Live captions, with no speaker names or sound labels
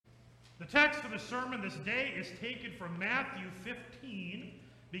The text for the sermon this day is taken from Matthew 15,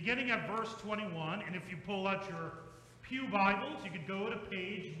 beginning at verse 21. And if you pull out your pew Bibles, you could go to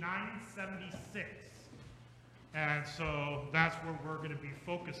page 976. And so that's where we're going to be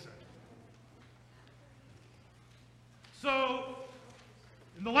focusing. So,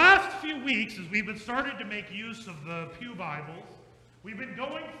 in the last few weeks, as we've been starting to make use of the pew Bibles, we've been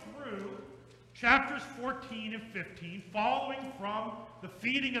going through chapters 14 and 15, following from the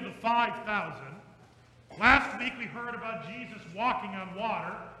feeding of the 5,000. Last week we heard about Jesus walking on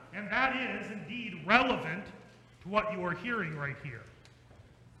water, and that is indeed relevant to what you are hearing right here.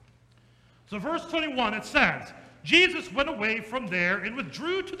 So verse 21, it says, Jesus went away from there and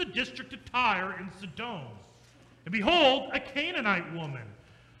withdrew to the district of Tyre and Sidon. And behold, a Canaanite woman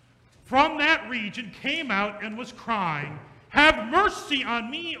from that region came out and was crying, "Have mercy on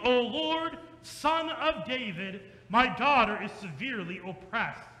me, O Lord, Son of David. My daughter is severely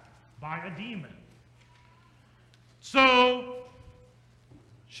oppressed by a demon." So,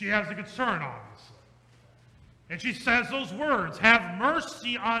 she has a concern, obviously. And she says those words, "Have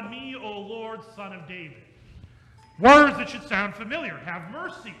mercy on me, O Lord, Son of David." Words that should sound familiar. Have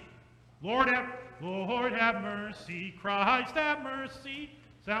mercy. Lord have mercy. Christ have mercy.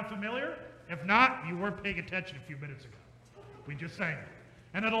 Sound familiar? If not, you weren't paying attention a few minutes ago. We just sang it.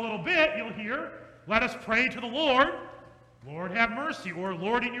 And in a little bit, you'll hear, "Let us pray to the Lord. Lord, have mercy." Or,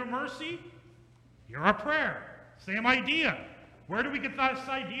 "Lord, in your mercy, hear our prayer." Same idea. Where do we get this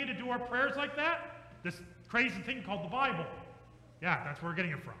idea to do our prayers like that? This crazy thing called the Bible. Yeah, that's where we're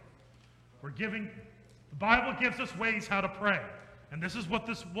getting it from. The Bible gives us ways how to pray. And this is what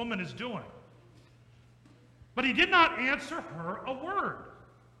this woman is doing. But he did not answer her a word.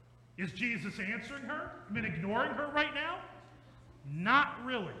 Is Jesus answering her? Ignoring her right now? Not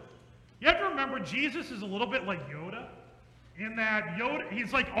really. You have to remember, Jesus is a little bit like Yoda, in that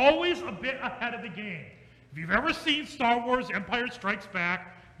he's like always a bit ahead of the game. If you've ever seen Star Wars Empire Strikes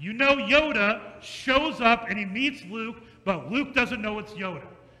Back, you know Yoda shows up and he meets Luke, but Luke doesn't know it's Yoda.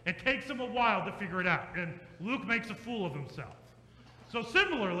 It takes him a while to figure it out, and Luke makes a fool of himself. So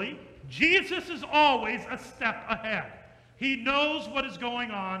similarly, Jesus is always a step ahead. He knows what is going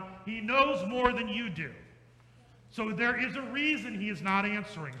on. He knows more than you do. So there is a reason he is not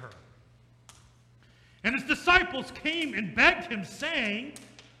answering her. And his disciples came and begged him, saying,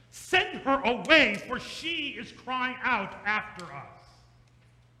 "Send her away, for she is crying out after us."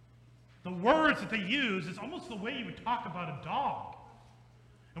 The words that they use is almost the way you would talk about a dog.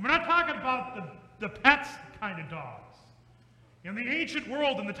 And we're not talking about the pets kind of dogs. In the ancient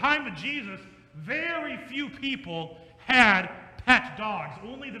world, in the time of Jesus, very few people had pet dogs.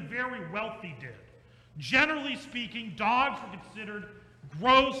 Only the very wealthy did. Generally speaking, dogs were considered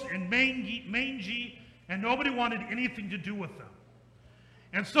gross and mangy, and nobody wanted anything to do with them.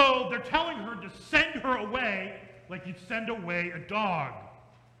 And so they're telling her to send her away like you'd send away a dog.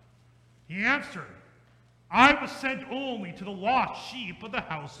 He answered, "I was sent only to the lost sheep of the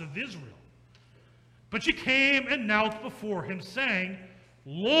house of Israel." But she came and knelt before him, saying,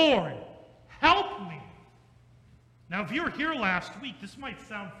 "Lord, help me." Now, if you were here last week, this might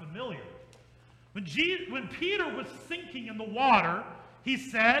sound familiar. When Peter was sinking in the water, he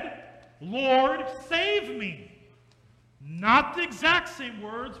said, "Lord, save me." Not the exact same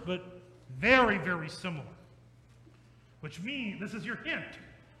words, but very, very similar. Which means, this is your hint,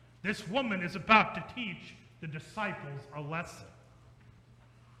 this woman is about to teach the disciples a lesson.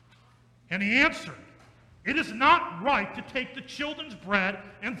 And he answered, "It is not right to take the children's bread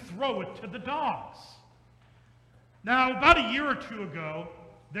and throw it to the dogs." Now, about a year or two ago,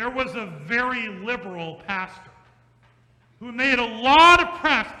 there was a very liberal pastor who made a lot of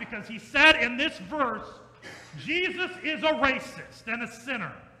press because he said in this verse, Jesus is a racist and a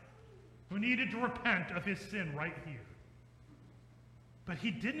sinner who needed to repent of his sin right here. But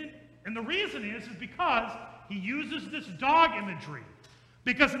he didn't, and the reason is because he uses this dog imagery.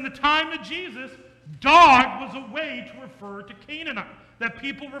 Because in the time of Jesus, dog was a way to refer to Canaanite, that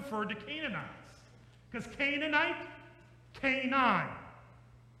people referred to Canaanites. Because Canaanite, canine.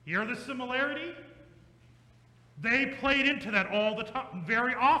 Hear the similarity? They played into that all the time,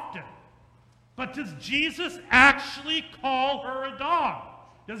 very often. But does Jesus actually call her a dog?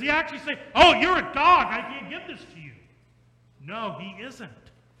 Does he actually say, "Oh, you're a dog, I can't give this to you"? No, he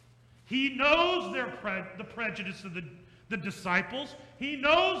isn't. He knows the prejudice of the disciples. He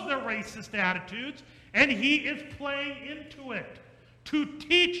knows their racist attitudes, and he is playing into it to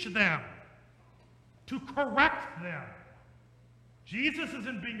teach them, to correct them. Jesus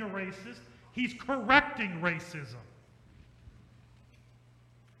isn't being a racist. He's correcting racism.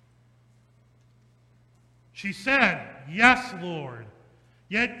 She said, "Yes, Lord.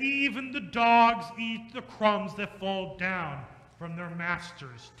 Yet even the dogs eat the crumbs that fall down from their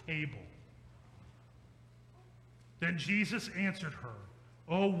master's table. Then Jesus answered her,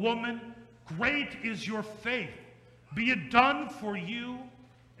 O woman, great is your faith. Be it done for you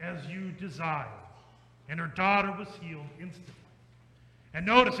as you desire. And her daughter was healed instantly. And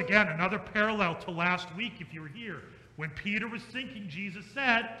notice again, another parallel to last week, if you were here. When Peter was sinking, Jesus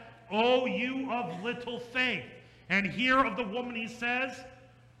said, O you of little faith. And here of the woman he says,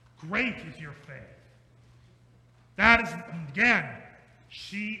 great is your faith. That is, again,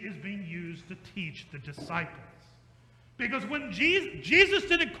 she is being used to teach the disciples. Because when Jesus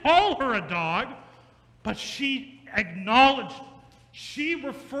didn't call her a dog, but she acknowledged, she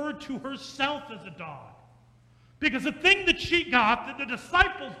referred to herself as a dog. Because the thing that she got that the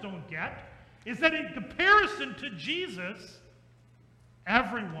disciples don't get is that in comparison to Jesus,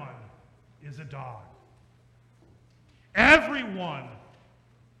 everyone is a dog. Everyone.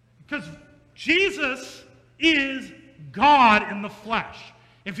 Because Jesus is God in the flesh.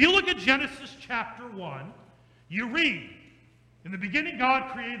 If you look at Genesis chapter 1, you read, in the beginning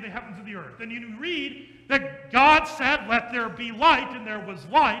God created the heavens and the earth. Then you read that God said, let there be light, and there was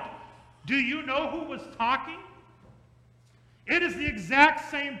light. Do you know who was talking? It is the exact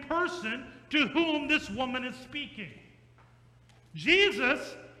same person to whom this woman is speaking.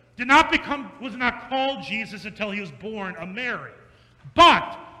 Jesus was not called Jesus until he was born of Mary.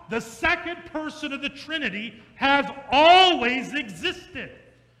 But the second person of the Trinity has always existed.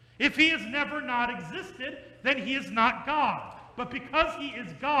 If he has never not existed, then he is not God. But because he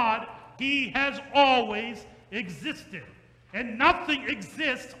is God, he has always existed. And nothing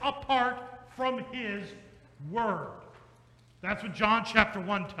exists apart from his word. That's what John chapter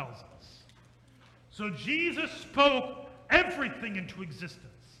 1 tells us. So Jesus spoke everything into existence.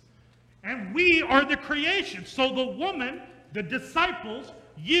 And we are the creation. So the woman, the disciples,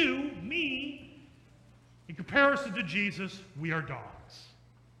 you, me, in comparison to Jesus, we are dogs.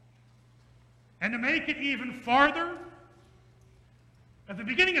 And to make it even farther, at the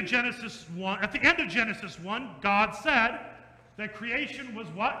beginning of Genesis 1, at the end of Genesis 1, God said that creation was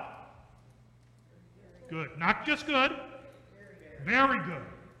what? Good. Not just good, very good.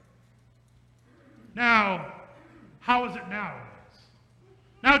 Now, how is it nowadays?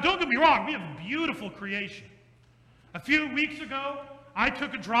 Now, don't get me wrong, we have beautiful creation. A few weeks ago, I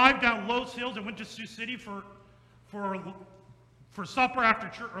took a drive down Los Hills and went to Sioux City for supper after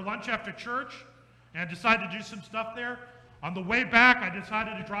church, or lunch after church, and decided to do some stuff there. On the way back, I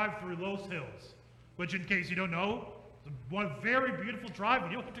decided to drive through Los Hills, which, in case you don't know, is one very beautiful drive.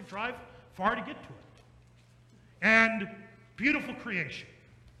 You don't have to drive far to get to it. And beautiful creation.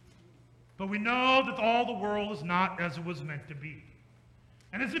 But we know that all the world is not as it was meant to be.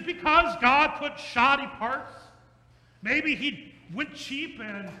 And is it because God put shoddy parts? Maybe he went cheap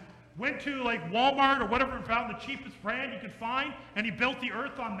and went to like Walmart or whatever and found the cheapest brand he could find, and he built the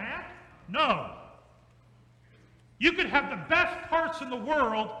earth on that? No. You could have the best parts in the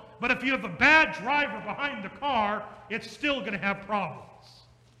world, but if you have a bad driver behind the car, it's still going to have problems.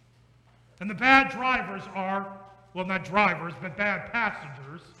 And the bad drivers are, well, not drivers, but bad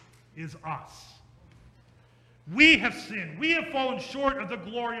passengers, is us. We have sinned. We have fallen short of the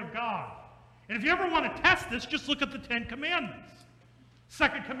glory of God. And if you ever want to test this, just look at the 10 Commandments.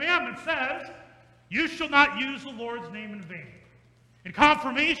 Second commandment says, you shall not use the Lord's name in vain. In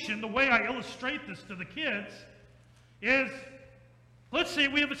confirmation, the way I illustrate this to the kids is, let's say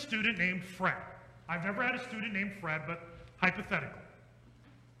we have a student named Fred. I've never had a student named Fred, but hypothetical.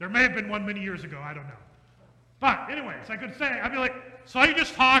 There may have been one many years ago, I don't know. But anyways, I could say, I'd be like, so I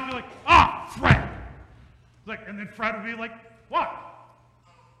just talk, be like, Fred. Like, and then Fred would be like, what?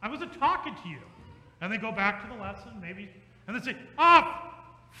 I wasn't talking to you. And they go back to the lesson, maybe, and then say,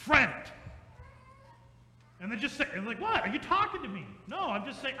 Fred. And they just say, and like, what? Are you talking to me? No, I'm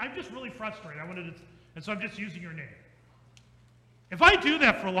just saying, I'm just really frustrated. And so I'm just using your name. If I do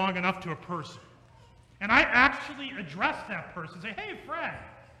that for long enough to a person, and I actually address that person, say, hey, Fred,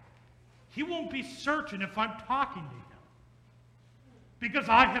 he won't be certain if I'm talking to him. Because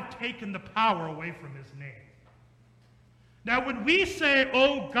I have taken the power away from his name. Now, when we say,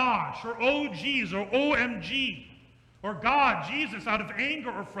 oh gosh, or oh geez, or OMG, or God, Jesus, out of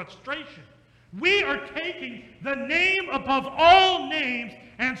anger or frustration, we are taking the name above all names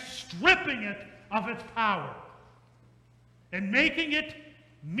and stripping it of its power. And making it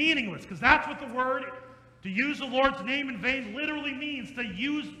meaningless. Because that's what the word, to use the Lord's name in vain, literally means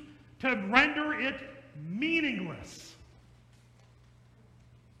to render it meaningless.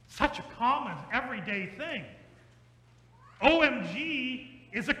 Such a common, everyday thing. OMG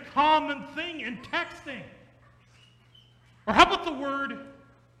is a common thing in texting. Or how about the word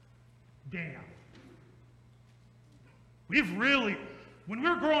damn. We've really, when we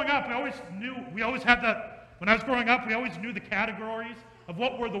were growing up, when I was growing up, we always knew the categories of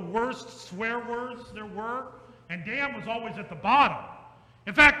what were the worst swear words there were, and damn was always at the bottom.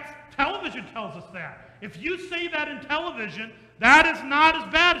 In fact, television tells us that. If you say that in television, that is not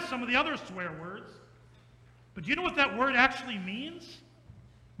as bad as some of the other swear words. But do you know what that word actually means?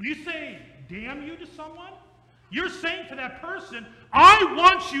 When you say damn you to someone, you're saying to that person, I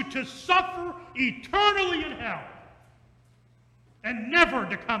want you to suffer eternally in hell and never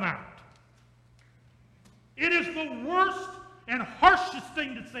to come out. It is the worst and harshest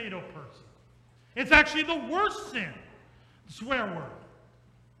thing to say to a person. It's actually the worst sin, the swear word.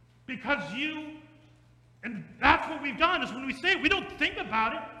 Because and that's what we've done, is when we say it, we don't think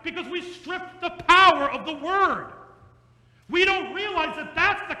about it because we strip the power of the word. We don't realize that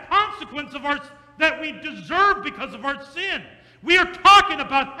that's the consequence of that we deserve because of our sin. We are talking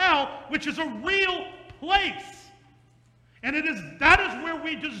about hell, which is a real place. And that is where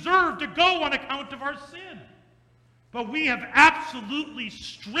we deserve to go on account of our sin. But we have absolutely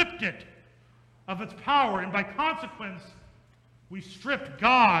stripped it of its power, and by consequence, we stripped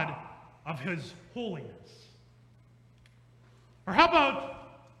God of his holiness. Or how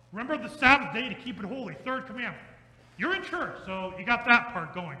about, remember the Sabbath day to keep it holy, third commandment. You're in church, so you got that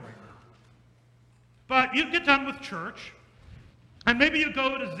part going right now. But you get done with church, and maybe you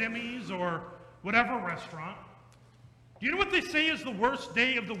go to Zimmy's or whatever restaurant. Do you know what they say is the worst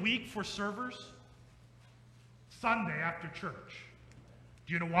day of the week for servers? Sunday after church.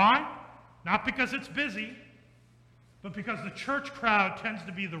 Do you know why? Not because it's busy, but because the church crowd tends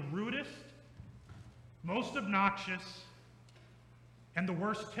to be the rudest, most obnoxious, and the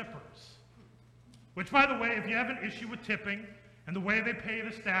worst tippers. Which, by the way, if you have an issue with tipping and the way they pay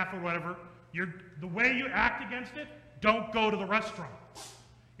the staff or whatever, the way you act against it, don't go to the restaurant.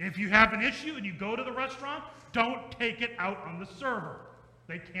 If you have an issue and you go to the restaurant, don't take it out on the server.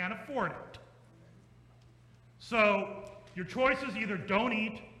 They can't afford it. So your choice is either don't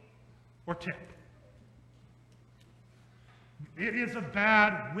eat or tip. It is a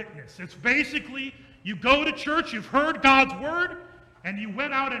bad witness. It's basically, you go to church, you've heard God's word, and you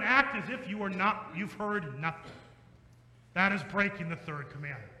went out and act as if you've heard nothing. That is breaking the third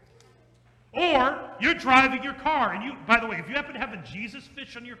commandment. Or you're driving your car, and by the way, if you happen to have a Jesus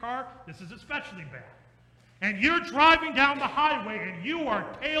fish on your car, this is especially bad. And you're driving down the highway, and you are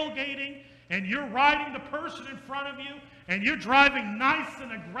tailgating, and you're riding the person in front of you, and you're driving nice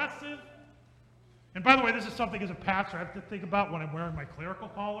and aggressive. And by the way, this is something as a pastor I have to think about when I'm wearing my clerical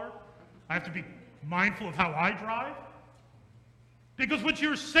collar. I have to be mindful of how I drive. Because what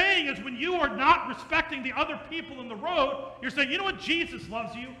you're saying is when you are not respecting the other people in the road, you're saying, you know what, Jesus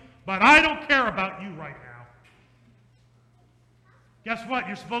loves you, but I don't care about you right now. Guess what?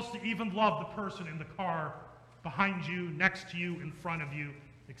 You're supposed to even love the person in the car behind you, next to you, in front of you,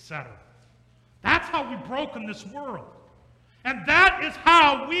 etc. That's how we've broken this world. And that is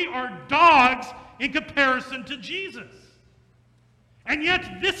how we are dogs in comparison to Jesus. And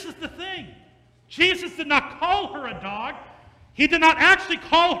yet, this is the thing. Jesus did not call her a dog. He did not actually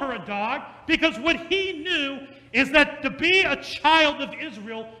call her a dog because what he knew is that to be a child of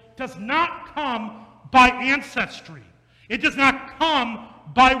Israel does not come by ancestry. It does not come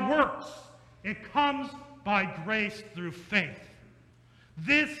by works. It comes by grace through faith.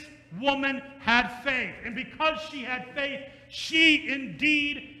 This woman had faith, and because she had faith, she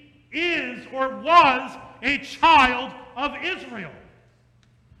indeed is or was a child of Israel,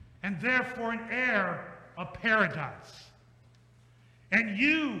 and therefore an heir of paradise. And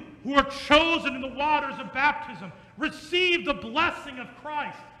you who are chosen in the waters of baptism, receive the blessing of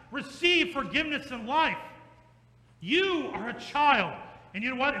Christ, receive forgiveness and life. You are a child. And you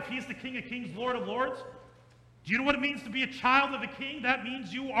know what? If he's the King of Kings, Lord of Lords, do you know what it means to be a child of a king? That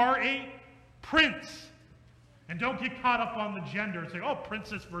means you are a prince. And don't get caught up on the gender and say, oh,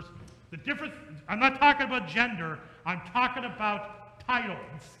 princess versus the difference. I'm not talking about gender. I'm talking about title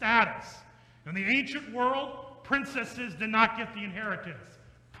and status. In the ancient world, princesses did not get the inheritance.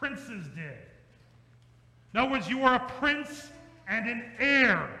 Princes did. In other words, you are a prince and an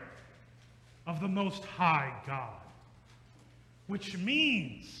heir of the Most High God. Which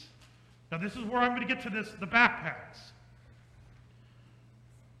means, now this is where I'm going to get to this, the backpacks.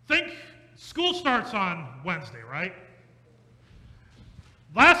 Think school starts on Wednesday, right?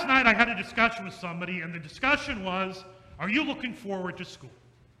 Last night I had a discussion with somebody, and the discussion was, are you looking forward to school?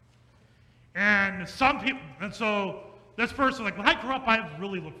 And some people, and so this person, like, when I grew up, I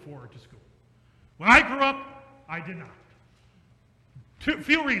really looked forward to school. When I grew up, I did not.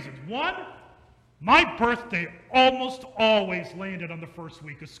 Few reasons. One, my birthday almost always landed on the first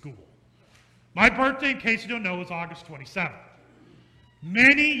week of school. My birthday, in case you don't know, is August 27th.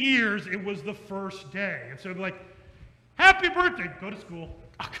 Many years, it was the first day. And so it'd be like, happy birthday, go to school.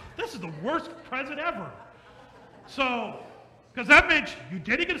 Oh, this is the worst present ever. So, because that meant you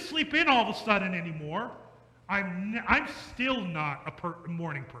didn't get to sleep in all of a sudden anymore. I'm still not a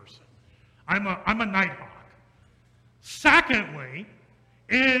morning person. I'm a nighthawk. Secondly,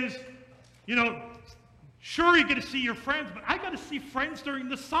 is, sure you get to see your friends, but I got to see friends during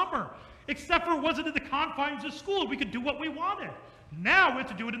the summer. Except for it wasn't in the confines of school. We could do what we wanted. Now we have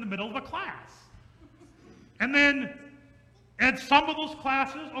to do it in the middle of a class. And then, at some of those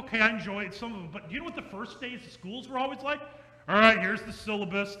classes, okay, I enjoyed some of them, but you know what the first days of schools were always like? All right, here's the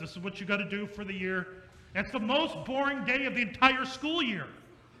syllabus. This is what you got to do for the year. It's the most boring day of the entire school year.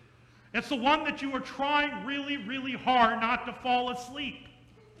 It's the one that you are trying really, really hard not to fall asleep.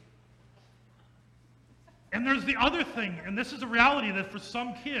 And there's the other thing, and this is a reality that for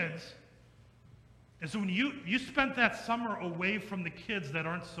some kids, is when you spent that summer away from the kids that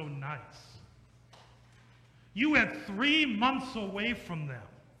aren't so nice. You had 3 months away from them.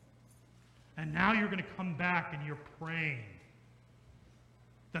 And now you're going to come back and you're praying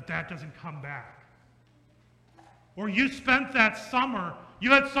that doesn't come back. Or you spent that summer, you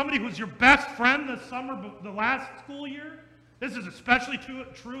had somebody who's your best friend this summer, the last school year. This is especially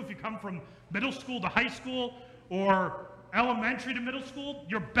true if you come from middle school to high school or elementary to middle school.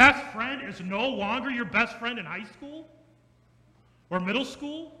 Your best friend is no longer your best friend in high school or middle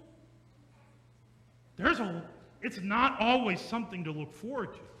school. It's not always something to look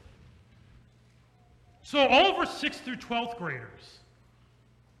forward to. So all of our 6th through 12th graders,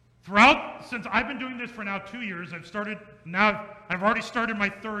 since I've been doing this for now 2 years, I've already started my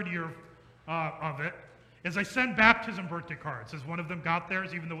 3rd year of it, is I send baptism birthday cards. As one of them got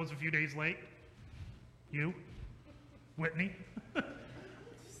theirs, even though it was a few days late. You, Whitney. And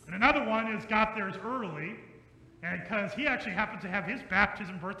another one has got theirs early, and because he actually happens to have his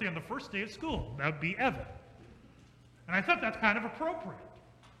baptism birthday on the first day of school. That would be Evan. And I thought that's kind of appropriate,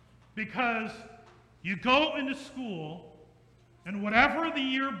 because you go into school, and whatever the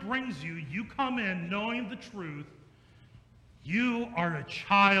year brings you, you come in knowing the truth. You are a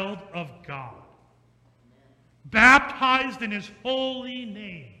child of God, baptized in his holy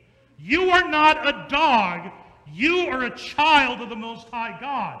name. You are not a dog. You are a child of the Most High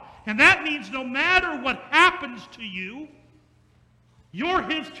God. And that means no matter what happens to you, you're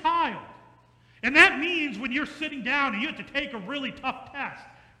his child. And that means when you're sitting down and you have to take a really tough test,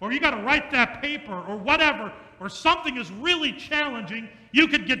 or you got to write that paper, or whatever, or something is really challenging, you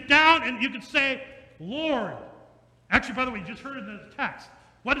could get down and you could say, Lord. Actually, by the way, you just heard in the text.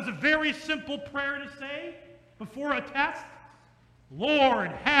 What is a very simple prayer to say before a test?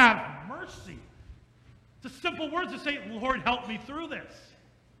 Lord, have mercy. It's a simple word to say, Lord, help me through this.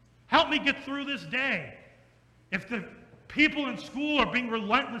 Help me get through this day. If the people in school are being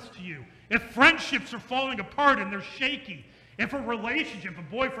relentless to you, if friendships are falling apart and they're shaky, if a relationship, a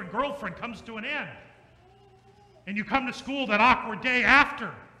boyfriend, girlfriend comes to an end, and you come to school that awkward day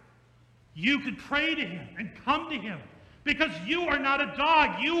after, you could pray to him and come to him, because you are not a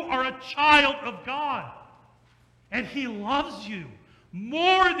dog. You are a child of God. And he loves you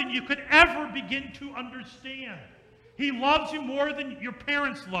more than you could ever begin to understand. He loves you more than your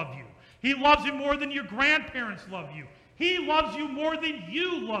parents love you. He loves you more than your grandparents love you. He loves you more than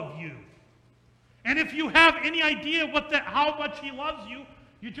you love you. And if you have any idea how much he loves you,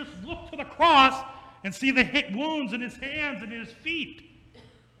 you just look to the cross and see the wounds in his hands and in his feet.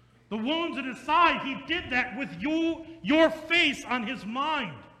 The wounds in his side. He did that with your face on his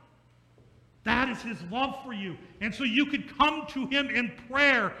mind. That is his love for you. And so you could come to him in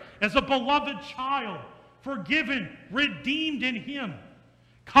prayer as a beloved child, forgiven, redeemed in him.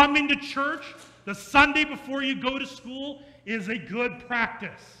 Coming to church the Sunday before you go to school is a good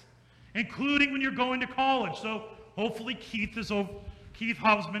practice, including when you're going to college. So hopefully Keith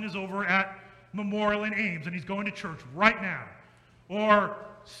Hausman is over at Memorial in Ames, and he's going to church right now. Or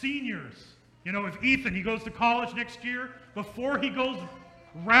seniors, if Ethan, he goes to college next year, before he goes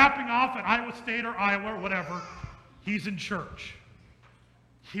wrapping off at Iowa State or Iowa or whatever, he's in church,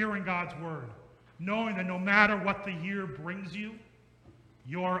 hearing God's word, knowing that no matter what the year brings you,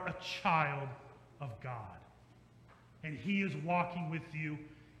 you're a child of God. And he is walking with you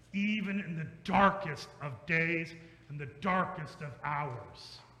even in the darkest of days and the darkest of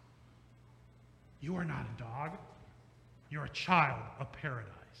hours. You are not a dog. You're a child of paradise.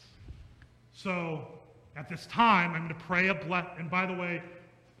 So at this time, I'm going to pray a blessing. And by the way,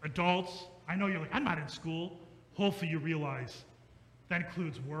 adults, I know you're like, I'm not in school. Hopefully you realize that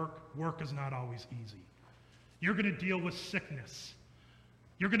includes work. Work is not always easy. You're going to deal with sickness.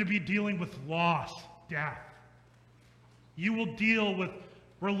 You're going to be dealing with loss, death. You will deal with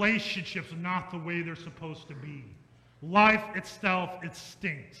relationships not the way they're supposed to be. Life itself, it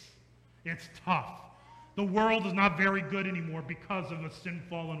stinks. It's tough. The world is not very good anymore because of a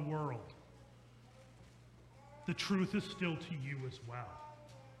sin-fallen world. The truth is still to you as well.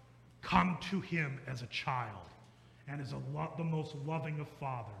 Come to him as a child, and as the most loving of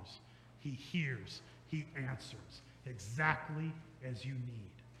fathers. He hears, he answers exactly as you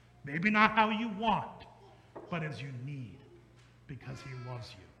need. Maybe not how you want, but as you need, because he loves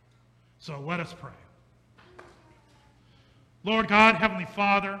you. So let us pray. Lord God, Heavenly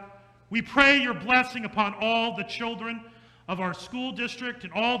Father, we pray your blessing upon all the children of our school district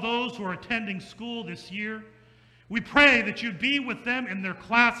and all those who are attending school this year. We pray that you'd be with them in their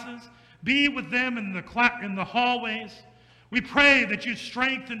classes, be with them in the hallways. We pray that you'd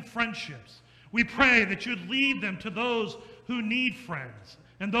strengthen friendships. We pray that you'd lead them to those who need friends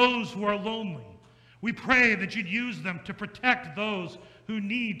and those who are lonely. We pray that you'd use them to protect those who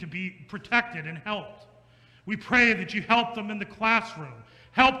need to be protected and helped. We pray that you help them in the classroom,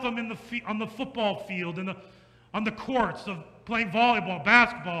 help them on the football field, on the courts of playing volleyball,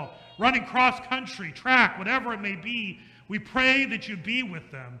 basketball, running cross country, track, whatever it may be. We pray that you be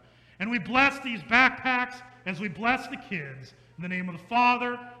with them. And we bless these backpacks as we bless the kids. In the name of the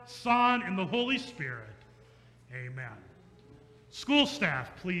Father, Son, and the Holy Spirit. Amen. School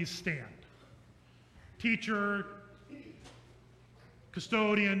staff, please stand. Teacher,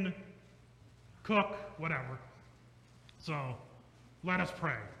 custodian, cook, whatever. So, let us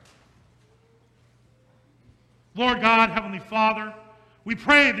pray. Lord God, Heavenly Father, we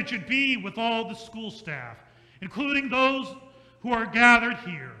pray that you'd be with all the school staff, including those who are gathered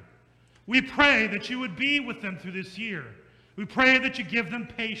here. We pray that you would be with them through this year. We pray that you give them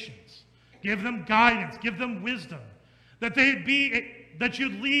patience, give them guidance, give them wisdom, that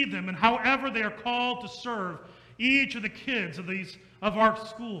you'd lead them in however they are called to serve each of the kids of our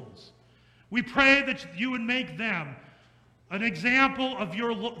schools. We pray that you would make them an example of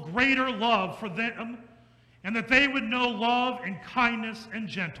your greater love for them, and that they would know love and kindness and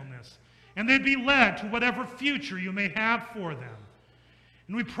gentleness, and they'd be led to whatever future you may have for them.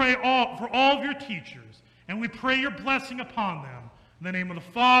 And we pray for all of your teachers, and we pray your blessing upon them. In the name of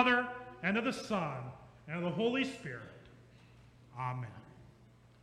the Father, and of the Son, and of the Holy Spirit. Amen.